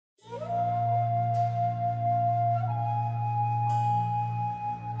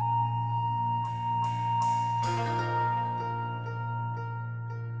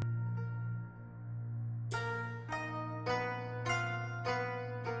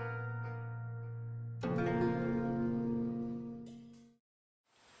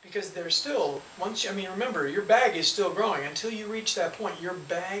Because they're still, once, I mean, remember, your bag is still growing. Until you reach that point, your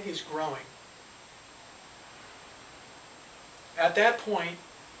bag is growing. At that point,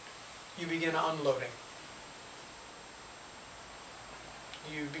 you begin unloading.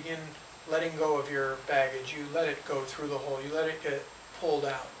 You begin letting go of your baggage. You let it go through the hole. You let it get pulled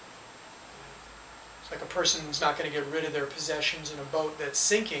out. It's like a person's not going to get rid of their possessions in a boat that's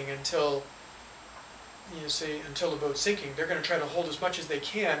sinking until, you see, until the boat's sinking. They're going to try to hold as much as they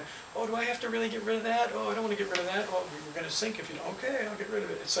can. Oh, do I have to really get rid of that? Oh, I don't want to get rid of that. Oh, we're going to sink if you don't. Okay, I'll get rid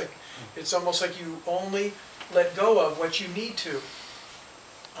of it. It's like, it's almost like you only let go of what you need to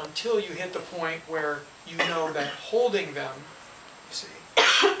until you hit the point where you know that holding them, you see,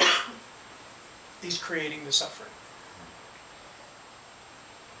 is creating the suffering.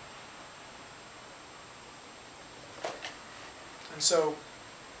 And so,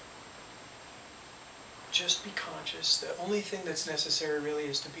 just be conscious. The only thing that's necessary really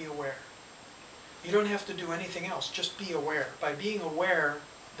is to be aware. You don't have to do anything else, just be aware. By being aware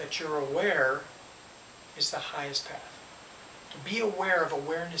that you're aware is the highest path. To be aware of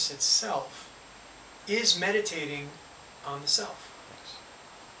awareness itself is meditating on the self.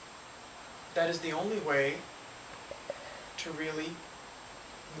 That is the only way to really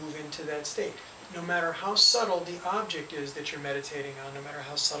move into that state. No matter how subtle the object is that you're meditating on, no matter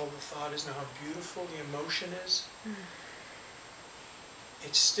how subtle the thought is, no matter how beautiful the emotion is,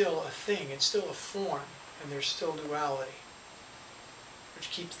 it's still a thing, it's still a form, and there's still duality,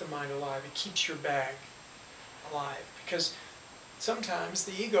 which keeps the mind alive. It keeps your bag alive. Because sometimes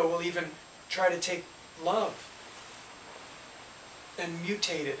the ego will even try to take love and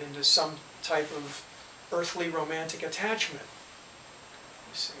mutate it into some type of earthly romantic attachment,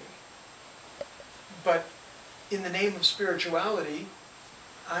 you see. But in the name of spirituality,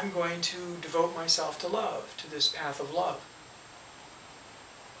 I'm going to devote myself to love, to this path of love.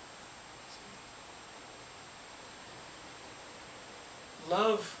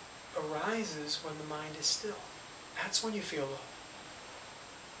 Love arises when the mind is still. That's when you feel love.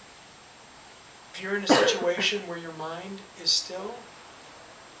 If you're in a situation where your mind is still,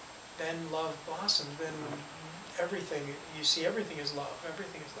 then love blossoms. Then everything, you see everything is love.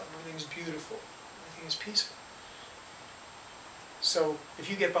 Everything is love. Everything is beautiful. Everything is peaceful. So if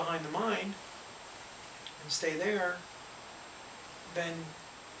you get behind the mind and stay there, then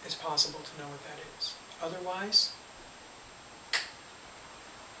it's possible to know what that is. Otherwise,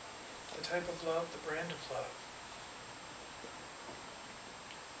 the type of love, the brand of love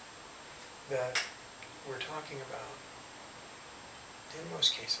that we're talking about, in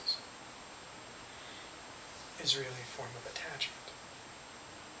most cases, is really a form of attachment.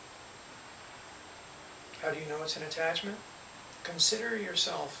 How do you know it's an attachment? Consider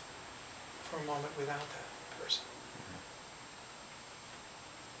yourself for a moment without that person.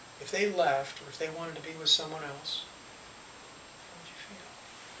 If they left, or if they wanted to be with someone else, how would you feel?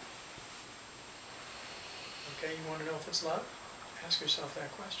 Okay, you want to know if it's love? Ask yourself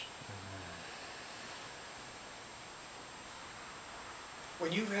that question.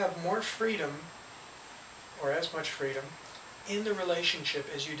 When you have more freedom, or as much freedom, in the relationship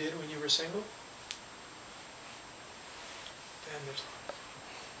as you did when you were single, then there's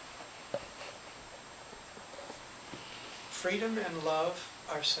love. Freedom and love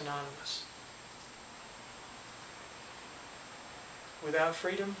are synonymous. Without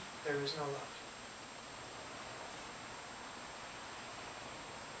freedom, there is no love.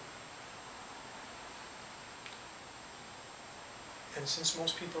 And since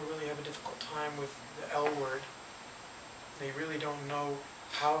most people really have a difficult time with the L word, they really don't know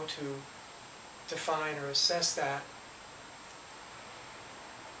how to define or assess that.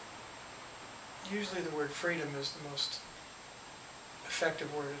 Usually the word freedom is the most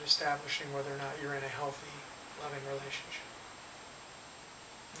effective word at establishing whether or not you're in a healthy, loving relationship.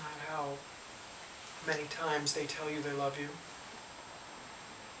 Not how many times they tell you they love you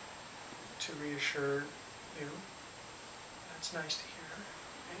to reassure you. It's nice to hear.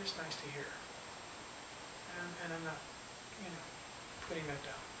 It is nice to hear. And I'm not, putting that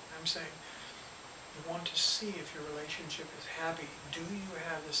down. I'm saying you want to see if your relationship is happy. Do you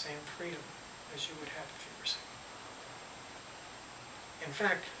have the same freedom as you would have if you were single? In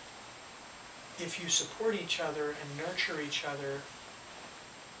fact, if you support each other and nurture each other,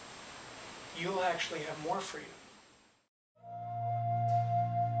 you'll actually have more freedom.